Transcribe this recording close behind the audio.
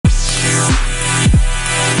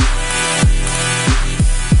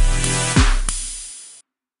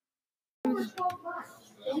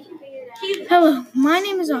My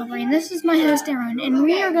name is Aubree, and this is my host Aaron, and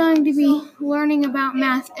we are going to be learning about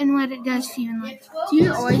math and what it does to you in life. Do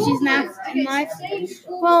you always use math in life?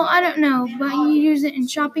 Well, I don't know, but you use it in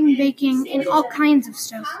shopping, baking, and all kinds of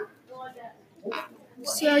stuff.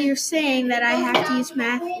 So you're saying that I have to use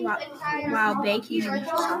math while baking and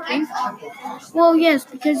shopping? Well, yes,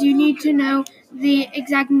 because you need to know the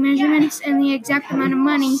exact measurements and the exact amount of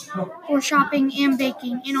money for shopping and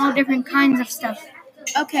baking and all different kinds of stuff.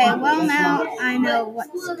 Okay, well now I know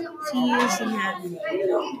what to use in math.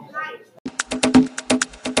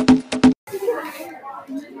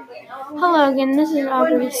 Hello again, this is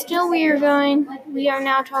Aubree. Still, we are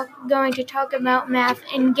now going to talk about math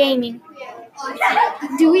and gaming.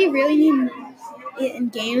 Do we really need it in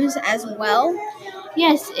games as well?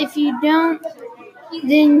 Yes, if you don't,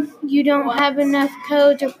 then you don't have enough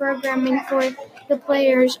codes or programming for the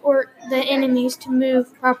players or the enemies to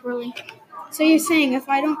move properly. So you're saying if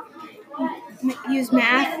I don't use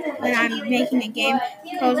math when I'm making a game,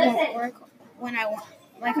 codes won't work when I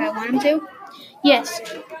want them to? Yes.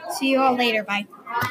 See you all later. Bye.